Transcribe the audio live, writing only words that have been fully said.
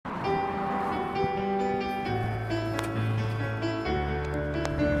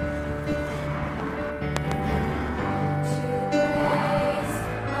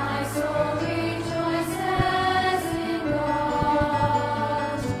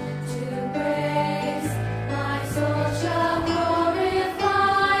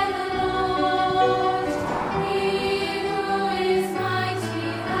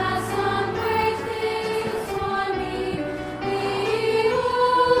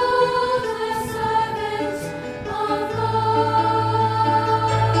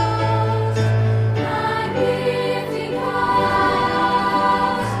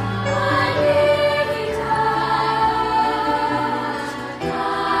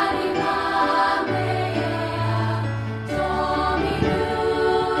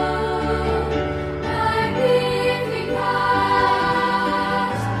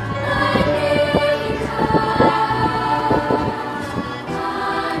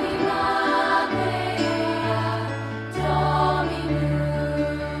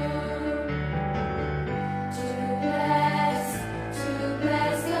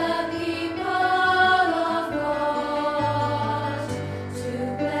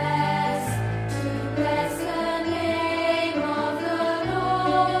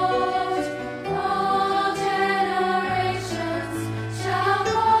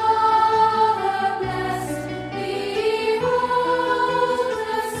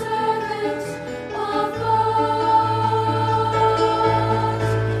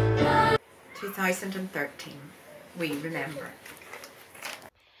2013. We remember.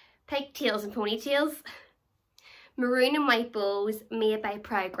 Pigtails and ponytails. Maroon and white bows made by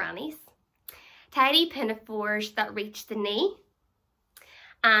proud grannies. Tidy pinafores that reach the knee.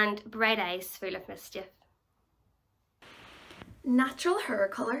 And bright eyes full of mischief. Natural hair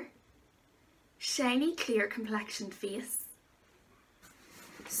colour. Shiny clear complexioned face.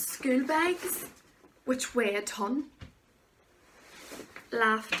 School bags which weigh a ton.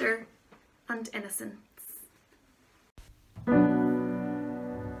 Laughter and innocence.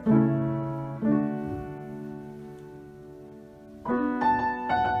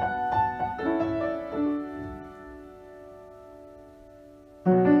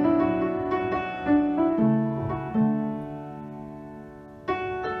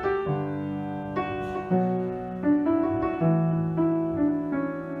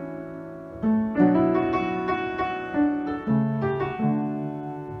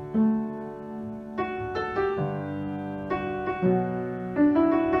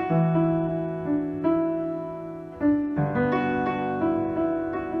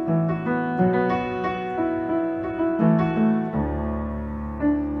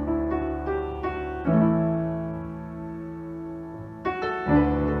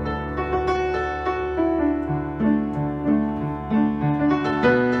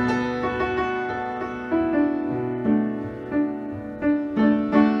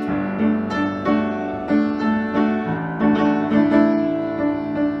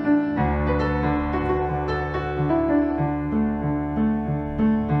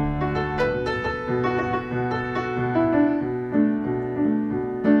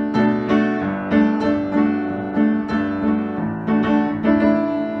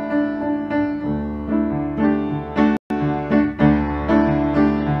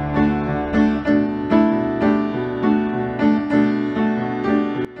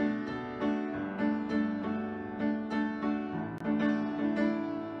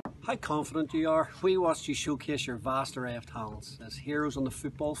 How confident you are. We watched you showcase your vast array of talents as heroes on the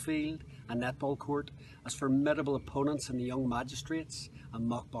football field and netball court, as formidable opponents in the young magistrates and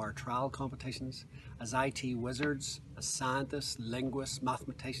mock bar trial competitions, as IT wizards, as scientists, linguists,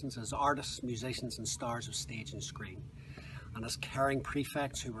 mathematicians, as artists, musicians and stars of stage and screen, and as caring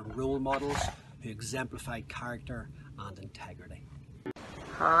prefects who were role models who exemplified character and integrity.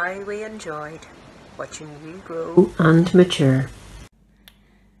 How we enjoyed watching you grow and mature.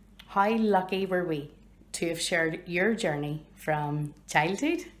 How lucky were we to have shared your journey from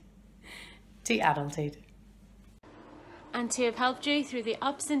childhood to adulthood. And to have helped you through the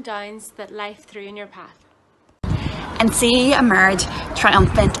ups and downs that life threw in your path. And see you emerge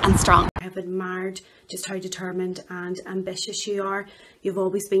triumphant and strong. I have admired just how determined and ambitious you are. You've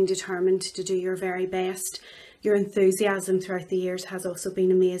always been determined to do your very best. Your enthusiasm throughout the years has also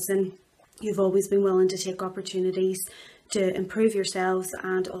been amazing. You've always been willing to take opportunities to improve yourselves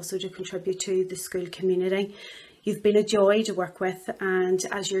and also to contribute to the school community. You've been a joy to work with, and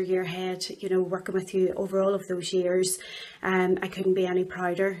as your year head, working with you over all of those years, I couldn't be any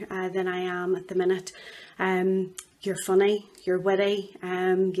prouder than I am at the minute. You're funny, you're witty,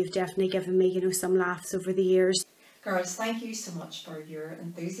 you've definitely given me, some laughs over the years. Girls, thank you so much for your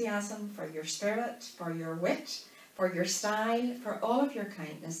enthusiasm, for your spirit, for your wit, for your style, for all of your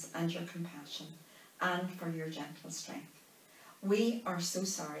kindness and your compassion, and for your gentle strength. We are so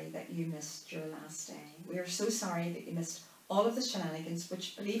sorry that you missed your last day. We are so sorry that you missed all of the shenanigans,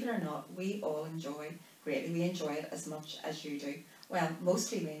 which, believe it or not, we all enjoy greatly. We enjoy it as much as you do. Well,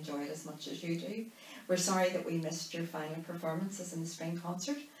 mostly we enjoy it as much as you do. We're sorry that we missed your final performances in the spring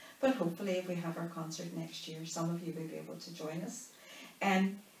concert, but hopefully if we have our concert next year, some of you will be able to join us.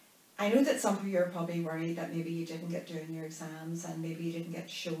 I know that some of you are probably worried that maybe you didn't get doing your exams and maybe you didn't get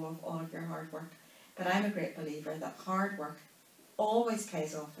to show off all of your hard work, but I'm a great believer that hard work always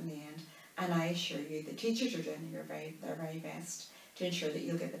pays off in the end, and I assure you the teachers are doing their very best to ensure that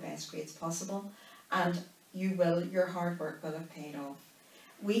you'll get the best grades possible, and your hard work will have paid off.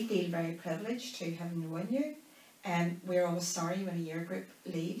 We feel very privileged to have known you, and we're always sorry when a year group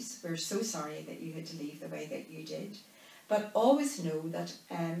leaves. We're so sorry that you had to leave the way that you did, but always know that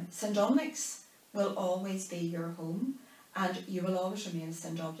St Dominic's will always be your home, and you will always remain a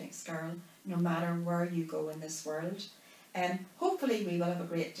St Dominic's girl no matter where you go in this world. Hopefully we will have a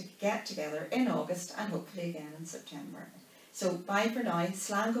great get together in August and hopefully again in September. So bye for now,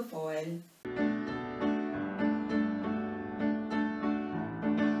 slán go fóill.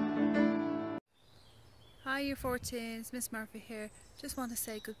 Hi Year 14s, Miss Murphy here. Just want to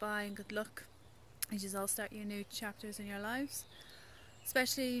say goodbye and good luck as you all start your new chapters in your lives.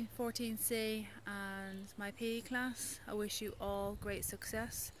 Especially 14C and my PE class, I wish you all great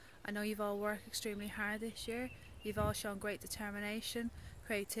success. I know you've all worked extremely hard this year. You've all shown great determination,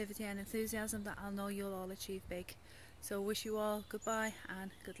 creativity and enthusiasm that I'll know you'll all achieve big. So wish you all goodbye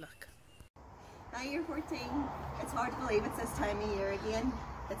and good luck. Hi Year 14. It's hard to believe it's this time of year again.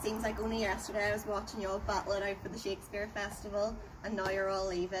 It seems like only yesterday I was watching you all battle it out for the Shakespeare Festival and now you're all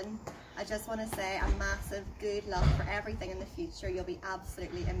leaving. I just want to say a massive good luck for everything in the future. You'll be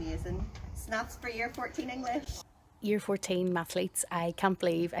absolutely amazing. Snaps for Year 14 English. Year 14 mathletes, I can't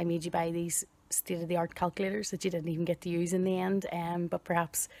believe I made you buy these state-of-the-art calculators that you didn't even get to use in the end, but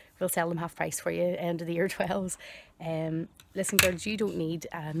perhaps we'll sell them half price for you end of the Year 12s. Listen girls, you don't need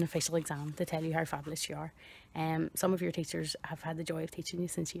an official exam to tell you how fabulous you are. Some of your teachers have had the joy of teaching you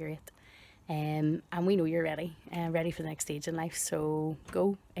since Year 8, and we know you're ready for the next stage in life, so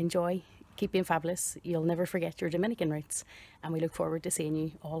go, enjoy, keep being fabulous. You'll never forget your Dominican roots, and we look forward to seeing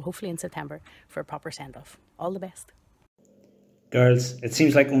you all hopefully in September for a proper send-off. All the best. Girls, it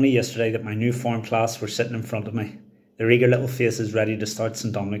seems like only yesterday that my new form class were sitting in front of me, their eager little faces ready to start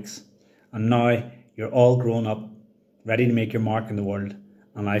St Dominic's. And now you're all grown up, ready to make your mark in the world,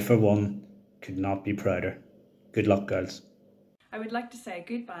 and I for one could not be prouder. Good luck, girls. I would like to say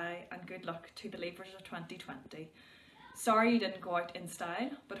goodbye and good luck to the leavers of 2020. Sorry you didn't go out in style,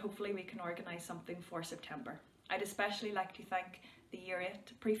 but hopefully we can organise something for September. I'd especially like to thank the Year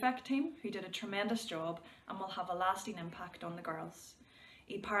 8 prefect team, who did a tremendous job and will have a lasting impact on the girls.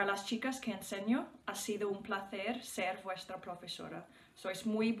 Y para las chicas que enseño, ha sido un placer ser vuestra profesora. Sois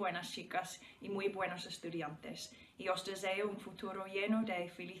muy buenas chicas y muy buenos estudiantes, y os deseo un futuro lleno de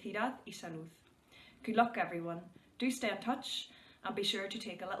felicidad y salud. Good luck everyone. Do stay in touch and be sure to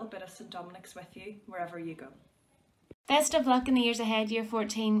take a little bit of St Dominic's with you wherever you go. Best of luck in the years ahead, Year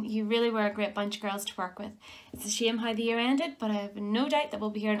 14. You really were a great bunch of girls to work with. It's a shame how the year ended, but I have no doubt that we'll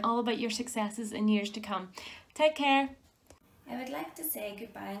be hearing all about your successes in years to come. Take care. I would like to say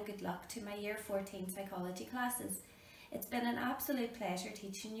goodbye and good luck to my Year 14 psychology classes. It's been an absolute pleasure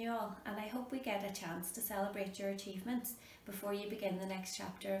teaching you all, and I hope we get a chance to celebrate your achievements before you begin the next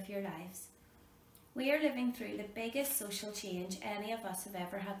chapter of your lives. We are living through the biggest social change any of us have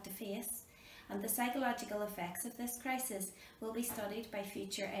ever had to face, and the psychological effects of this crisis will be studied by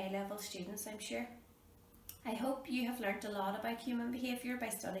future A-level students, I'm sure. I hope you have learnt a lot about human behaviour by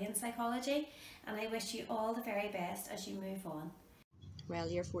studying psychology, and I wish you all the very best as you move on. Well,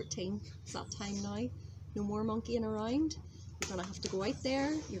 Year 14, it's that time now. No more monkeying around. You're going to have to go out there,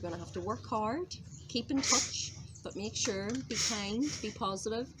 you're going to have to work hard, keep in touch, but make sure, be kind, be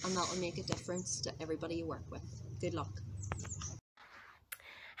positive, and that will make a difference to everybody you work with. Good luck.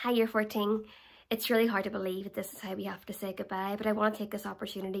 Hi Year 14. It's really hard to believe that this is how we have to say goodbye, but I want to take this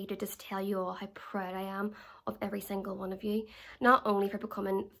opportunity to just tell you all how proud I am of every single one of you. Not only for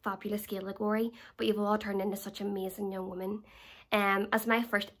becoming fabulous Gaelic Glory, but you've all turned into such amazing young women. As my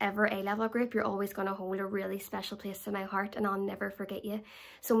first ever A-level group, you're always going to hold a really special place in my heart, and I'll never forget you.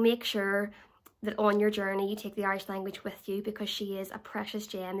 So make sure that on your journey you take the Irish language with you, because she is a precious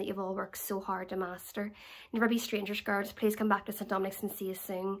gem that you've all worked so hard to master. Never be strangers, girls. Please come back to St Dominic's and see you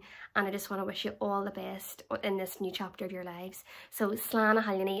soon, and I just want to wish you all the best in this new chapter of your lives. So slán a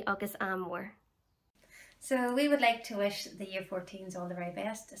hailíní agus amor. So we would like to wish the Year 14s all the very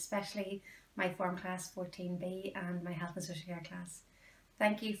best, especially my form class 14B and my health and social care class.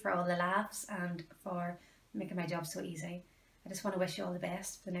 Thank you for all the laughs and for making my job so easy. I just want to wish you all the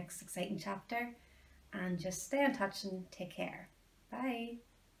best for the next exciting chapter, and just stay in touch and take care. Bye.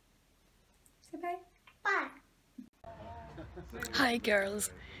 Say bye. Bye. Hi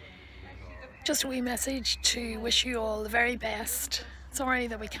girls. Just a wee message to wish you all the very best. Sorry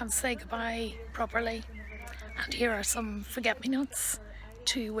that we can't say goodbye properly. And here are some forget-me-nots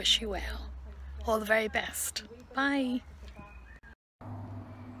to wish you well. All the very best. Bye.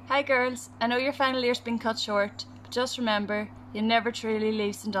 Hi girls. I know your final year's been cut short, but just remember, you never truly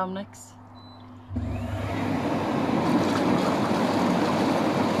leave St Dominic's.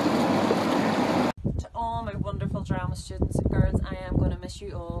 To all my wonderful drama students and girls, I am going to miss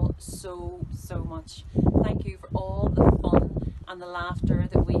you all so much. Thank you for all the fun and the laughter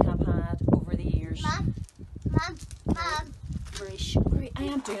that we have had over the years. Mum, Marie, I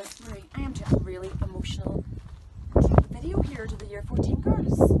am doing a really emotional video here to the Year 14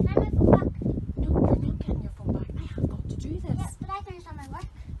 girls. Can I have my phone back? No, you're not getting your phone back. I have got to do this. Yeah, but I finished all my work.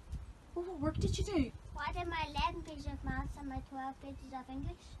 Oh, what work did you do? Well, I did my 11 pages of maths and my 12 pages of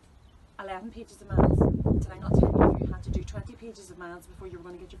English. 11 pages of maths. Did I not tell you had to do 20 pages of maths before you were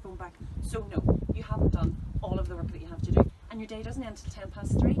going to get your phone back? So no, you haven't done all of the work that you have to do. And your day doesn't end until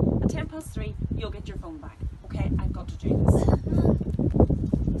 3:10. At 3:10, you'll get your phone back. Okay, I've got to do this.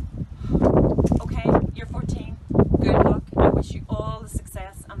 Okay, Year 14, good luck. I wish you all the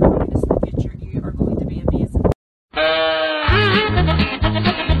success and the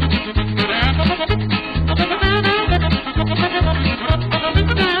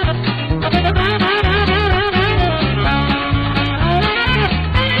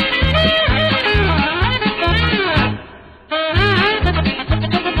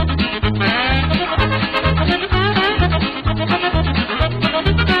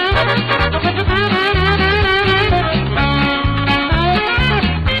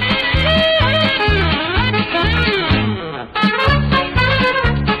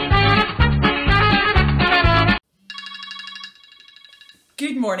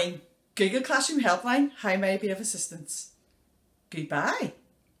Good morning. Google Classroom Helpline, how may I be of assistance? Goodbye.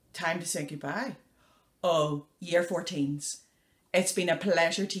 Time to say goodbye. Oh, Year 14s. It's been a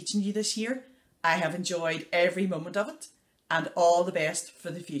pleasure teaching you this year. I have enjoyed every moment of it, and all the best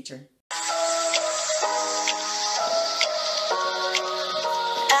for the future.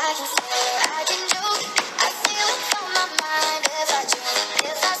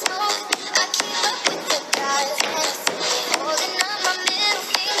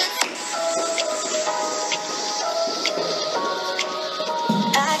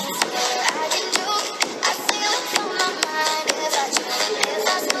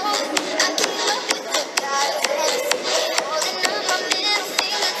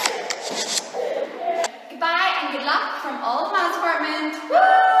 Goodbye and good luck from all of Maths Department. Woo!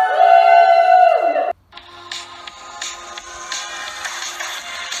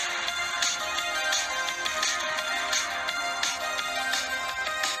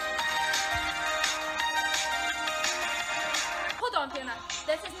 Hold on, Fiona.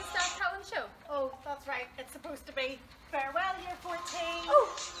 This isn't Staff Talent Show. Oh, that's right. It's supposed to be. Farewell, Year 14. Oh,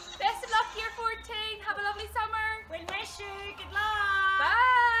 best of luck, Year 14. Have a lovely summer. We'll miss you. Good luck.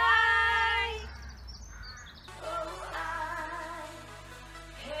 Bye. Bye. Oh, I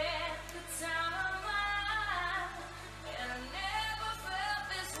hit the town of mine, and I never felt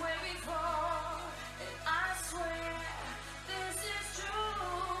this way before. And I swear this is true,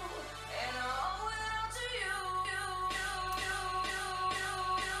 and I owe it all to you.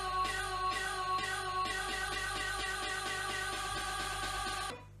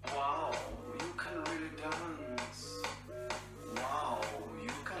 Wow, you can really dance. Wow,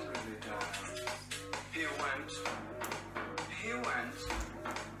 you can really dance. He went.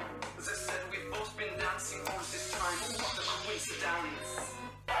 They said we've both been dancing all this time. What a coincidence.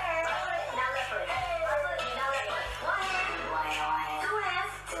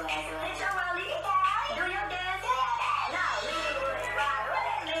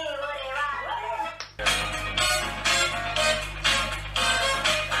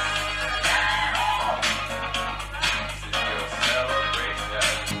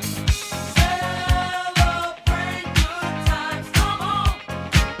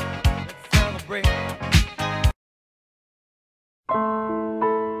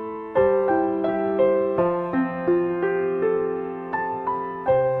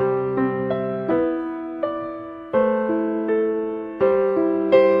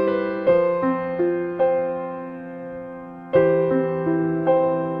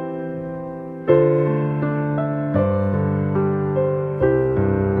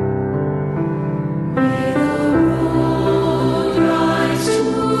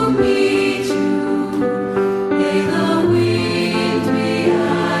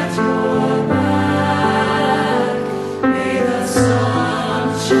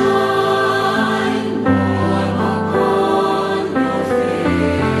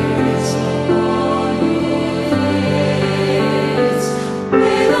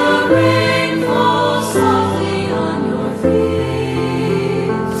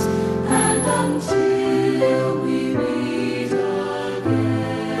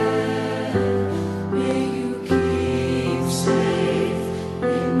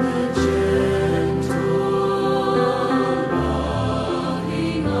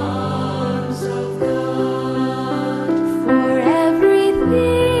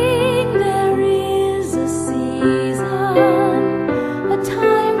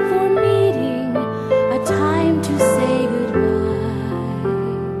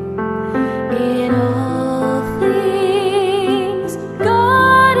 In all